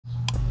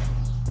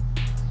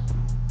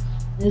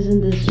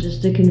Isn't this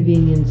just a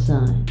convenient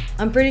sign?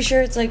 I'm pretty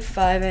sure it's like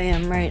 5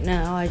 a.m. right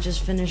now. I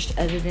just finished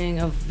editing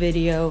a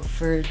video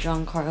for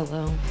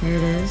Giancarlo. Here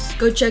it is.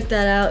 Go check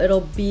that out.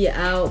 It'll be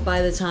out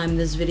by the time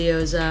this video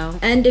is out.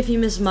 And if you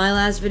missed my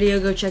last video,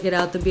 go check it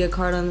out. There'll be a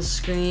card on the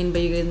screen,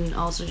 but you can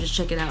also just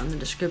check it out in the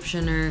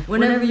description or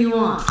whenever you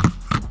want.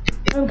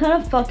 I'm kind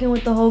of fucking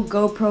with the whole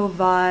GoPro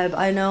vibe.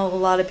 I know a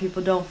lot of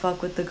people don't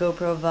fuck with the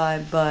GoPro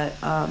vibe, but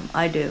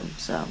I do.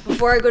 So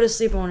before I go to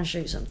sleep, I want to show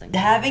you something.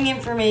 Having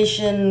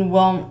information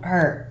won't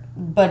hurt,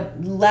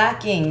 but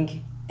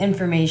lacking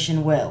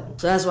information will.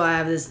 So that's why I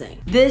have this thing.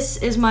 This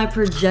is my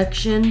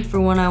projection for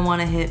when I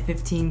want to hit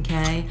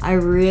 15K. I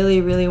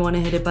really want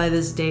to hit it by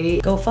this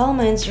date. Go follow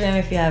my Instagram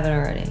if you haven't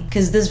already,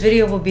 because this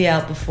video will be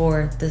out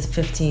before the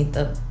 15th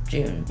of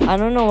June. I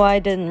don't know why I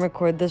didn't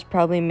record this,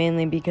 probably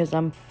mainly because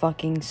I'm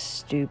fucking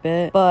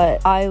stupid,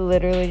 but I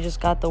literally just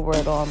got the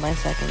Wordle on my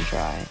second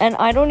try. And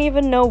I don't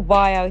even know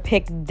why I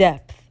picked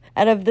depth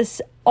out of this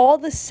all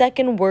the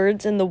second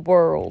words in the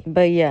world.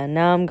 But yeah,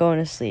 now I'm going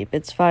to sleep.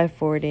 It's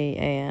 5:40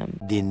 a.m.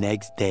 the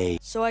next day.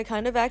 So I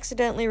kind of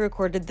accidentally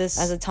recorded this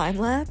as a time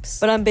lapse,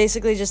 but I'm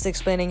basically just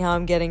explaining how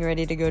I'm getting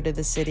ready to go to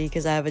the city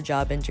because I have a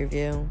job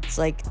interview. It's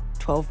like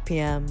 12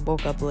 p.m.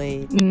 Woke up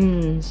late.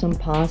 Some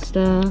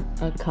pasta,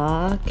 a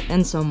cock,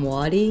 and some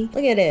wadi.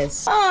 Look at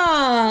this.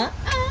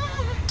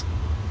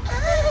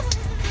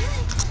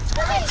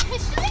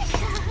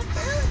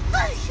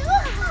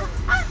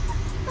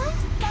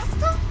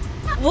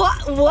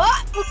 What?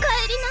 What?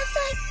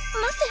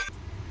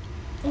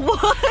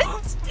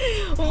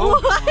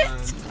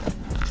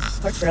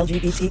 Cards for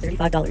LGBT,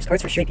 $35.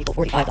 Cards for straight people,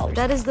 $45.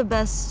 That is the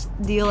best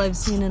deal I've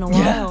seen in a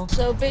while. Yeah.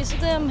 So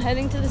basically, I'm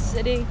heading to the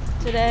city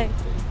today.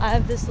 I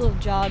have this little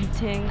job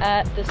thing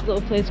at this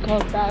little place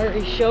called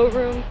Bowery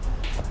Showroom.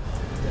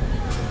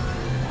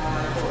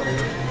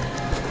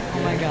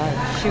 Oh my god,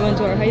 she went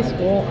to our high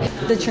school.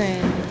 The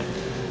train.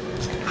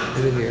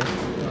 Is it here?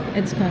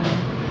 It's coming.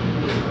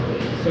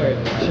 Sorry,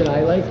 should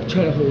I like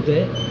try to hold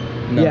it?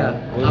 No. Yeah,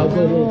 I'll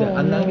go hold it.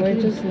 I'm not we're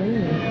gonna... just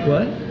leaving.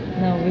 What?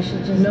 No, we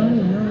should just...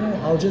 No,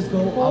 I'll just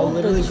go, I'll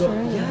literally go...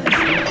 Yes.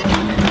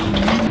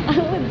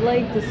 I would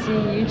like to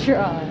see you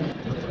try.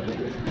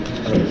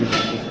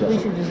 We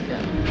should just go.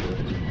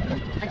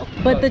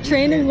 But the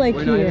train is like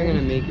We're here. We're not even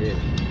gonna make it,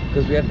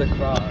 because we have to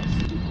cross.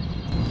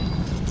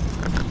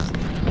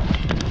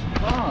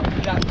 Oh,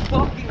 that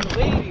fucking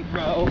lady,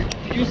 bro.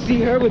 Did you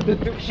see her with the...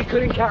 she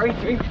couldn't carry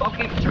 3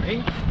 fucking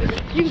drinks?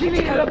 You see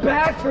me had a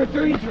bag for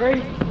 3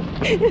 drinks?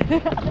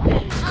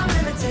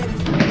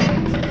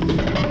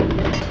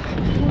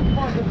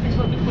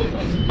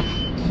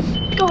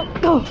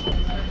 Go.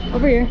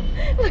 Over here.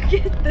 Look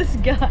at this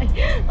guy.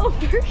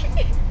 Over here.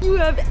 You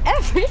have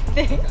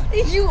everything.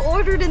 You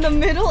ordered in the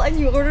middle and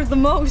you ordered the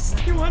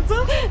most. You want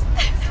some?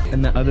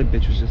 And the other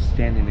bitch was just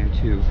standing there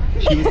too.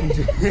 She was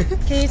into...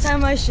 Can you tie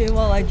my shoe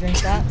while I drink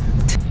that?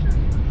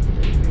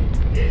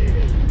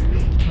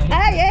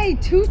 Hey,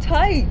 too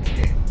tight.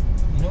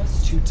 You know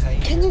it's too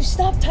tight? Can you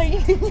stop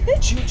tightening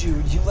it?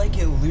 Juju, you like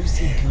it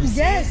loosey-goosey?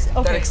 Yes.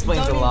 Okay. That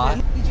explains a lot.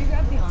 Did you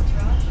grab the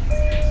entourage?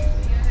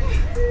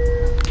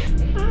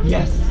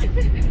 Yes.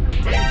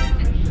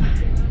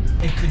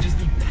 It could just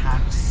be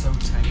packed so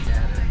tight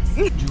at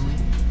it. Julie,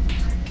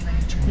 can I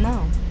get your...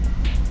 No.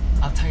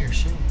 I'll tie your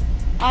shoe.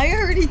 I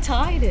already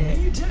tied it.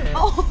 No, you didn't.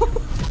 Oh.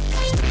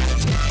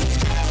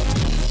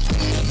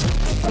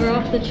 We're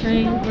off the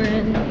train, we're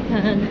in,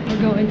 and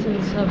we're going to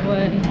the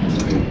subway.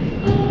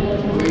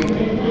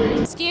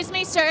 Excuse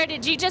me, sir,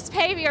 did you just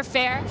pay your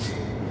fare?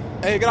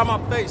 Hey, get out my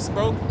face,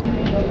 bro.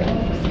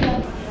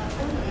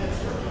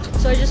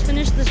 So I just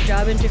finished this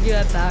job interview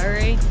at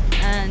Bowery,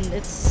 and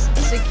it's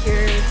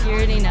secure, you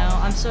already know.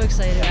 I'm so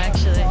excited,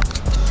 actually.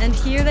 And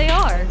here they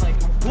are.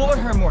 What would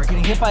hurt more,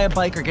 getting hit by a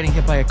bike or getting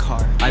hit by a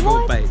car? I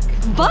vote bike.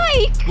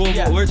 Bike? Well,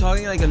 Yeah. we're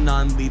talking like a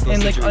non-lethal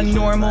And like a situation,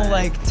 normal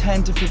right? like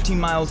 10 to 15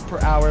 miles per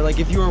hour. Like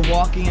if you were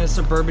walking in a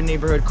suburban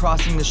neighborhood,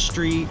 crossing the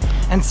street,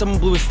 and someone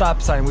blew a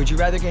stop sign, would you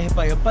rather get hit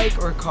by a bike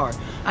or a car?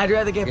 I'd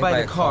rather get hit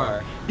by the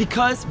car.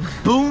 Because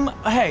boom,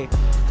 hey,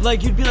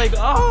 like you'd be like,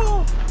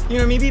 oh, you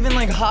know, maybe even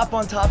like hop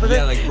on top of it.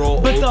 Yeah, like roll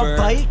but over. the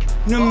bike,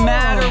 no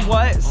matter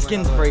what,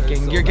 skin's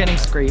breaking. You're getting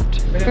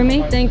scraped. For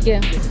me, thank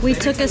you. We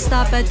took a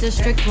stop at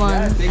District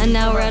 1, and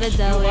now we're at a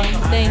deli.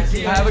 Thank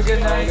you. Have a good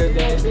night.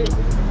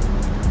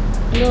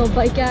 Little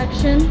bike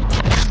action.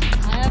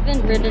 I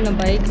haven't ridden a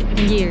bike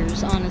in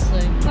years,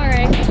 honestly. All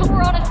right, so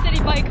we're on a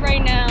city bike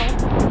right now.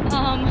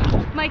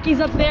 Mikey's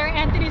up there,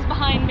 Anthony's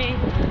behind me.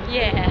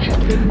 Yeah.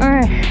 All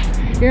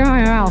right, you're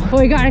on now.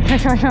 We gotta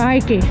catch our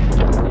Mikey.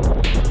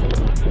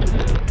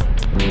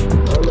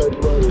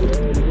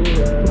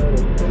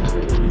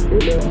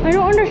 I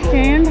don't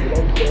understand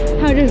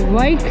how this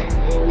bike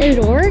is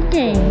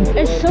working.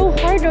 It's so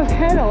hard to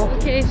pedal.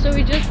 Okay, so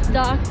we just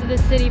docked the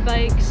city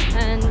bikes,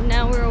 and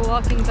now we're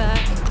walking back.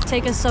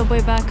 Take a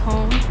subway back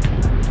home.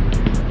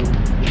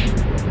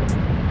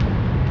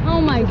 Oh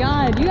my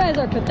god, you guys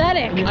are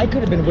pathetic. I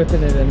could have been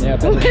whipping it in there.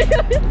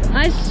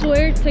 I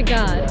swear to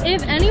God,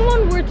 if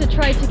anyone were to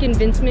try to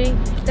convince me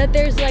that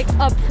there's like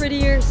a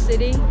prettier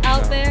city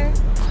out there,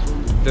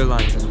 They're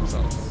lying to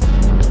themselves.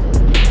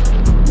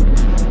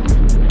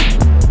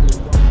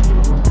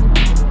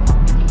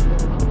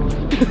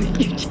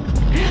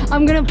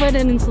 I'm gonna put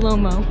it in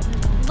slow-mo.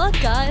 Look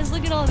guys,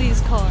 look at all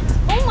these cars.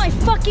 Oh my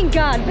fucking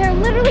god, they're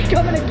literally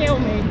coming to kill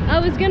me. I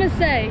was gonna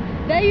say,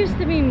 that used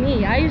to be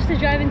me. I used to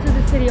drive into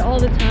the city all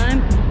the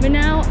time, but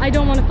now I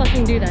don't want to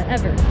fucking do that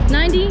ever.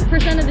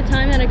 90% of the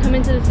time that I come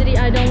into the city,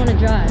 I don't want to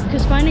drive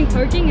because finding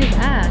parking is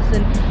ass,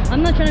 and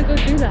I'm not trying to go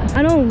through that.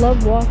 I don't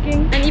love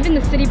walking, and even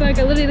the city bike,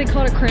 I literally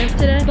caught a cramp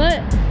today,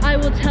 but I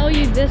will tell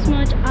you this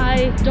much,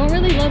 I don't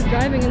really love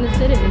driving in the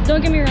city.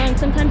 Don't get me wrong,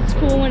 sometimes it's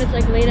cool when it's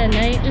like late at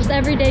night. Just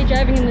every day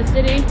driving in the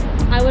city,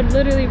 I would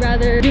literally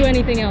rather do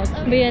anything else.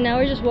 But yeah, now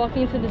we're just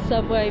walking to the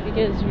subway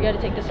because we got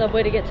to take the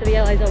subway to get to the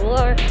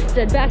LIRR,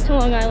 head back to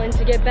Long Island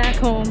to get back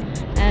home,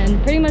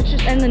 and pretty much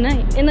just end the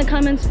night. In the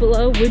comments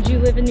below, would you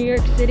live in New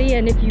York City?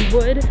 And if you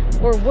would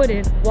or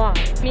wouldn't, why?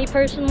 Me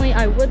personally,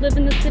 I would live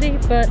in the city,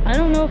 but I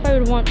don't know if I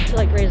would want to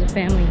like raise a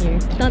family here.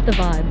 It's not the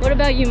vibe. What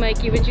about you,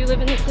 Mikey? Would you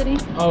live in the city?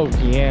 Oh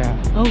yeah.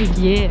 Oh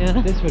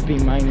yeah. This would be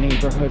my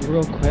neighborhood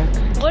real quick.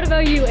 What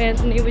about you,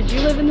 Anthony? Would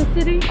you live in the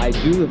city? I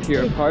do live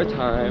here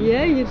part-time.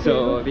 Yeah, you do.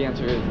 So the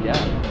answer is yeah.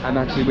 I'm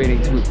actually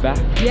waiting to move back.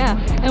 Yeah.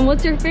 And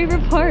what's your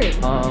favorite part?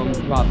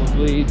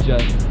 Probably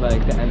just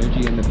like the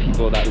energy and the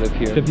people that live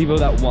here. The people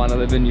that want to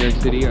live in New York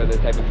City are the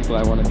type of people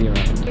I want to be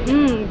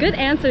around. Good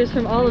answers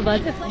from all of us.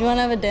 You want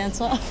to have a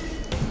dance off?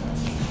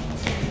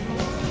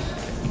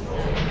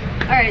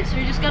 Alright, so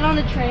we just got on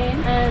the train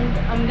and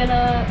I'm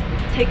gonna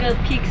take a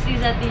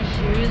peek-sees at these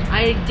shoes.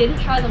 I didn't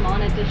try them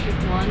on at District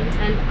 1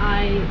 and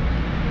I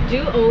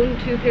do own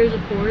 2 pairs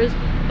of 4s,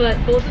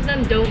 but both of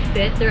them don't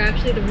fit. They're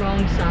actually the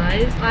wrong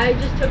size. I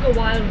just took a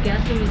wild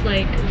guess and was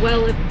like,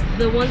 well, if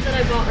the ones that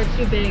I bought are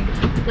too big,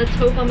 let's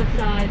hope I'm a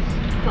size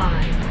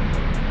 5.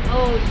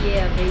 Oh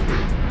yeah,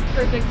 baby.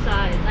 Perfect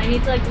size. I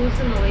need to like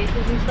loosen the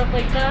laces and stuff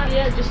like that.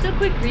 Yeah, just a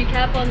quick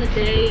recap on the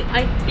day.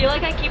 I feel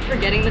like I keep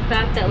forgetting the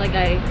fact that like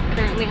I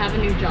currently have a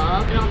new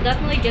job, and I'll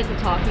definitely get to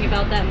talking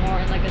about that more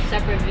in like a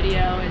separate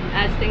video and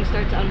as things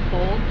start to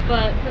unfold.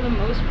 But for the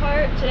most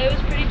part, today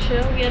was pretty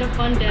chill. We had a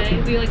fun day.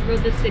 We like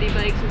rode the city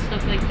bikes and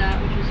stuff like that,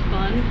 which was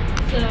fun.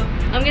 So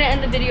I'm gonna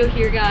end the video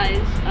here,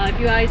 guys. If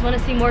you guys want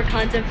to see more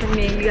content from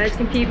me, you guys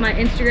can peep my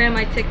Instagram,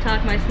 my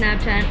TikTok, my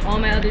Snapchat, all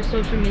my other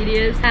social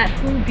medias at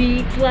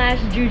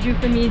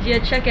whob/juju4media.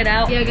 Check it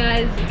out. Yeah,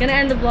 guys, gonna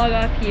end the vlog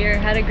off here.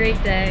 Had a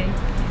great day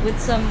with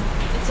some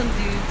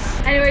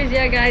dudes. Anyways,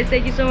 yeah, guys,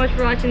 thank you so much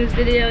for watching this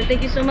video.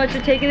 Thank you so much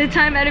for taking the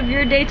time out of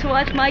your day to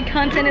watch my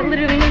content. It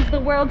literally means the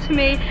world to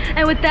me.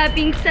 And with that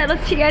being said,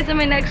 let's see you guys on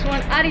my next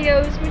one.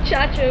 Adios,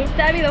 muchachos.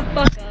 Stab me the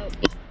fuck.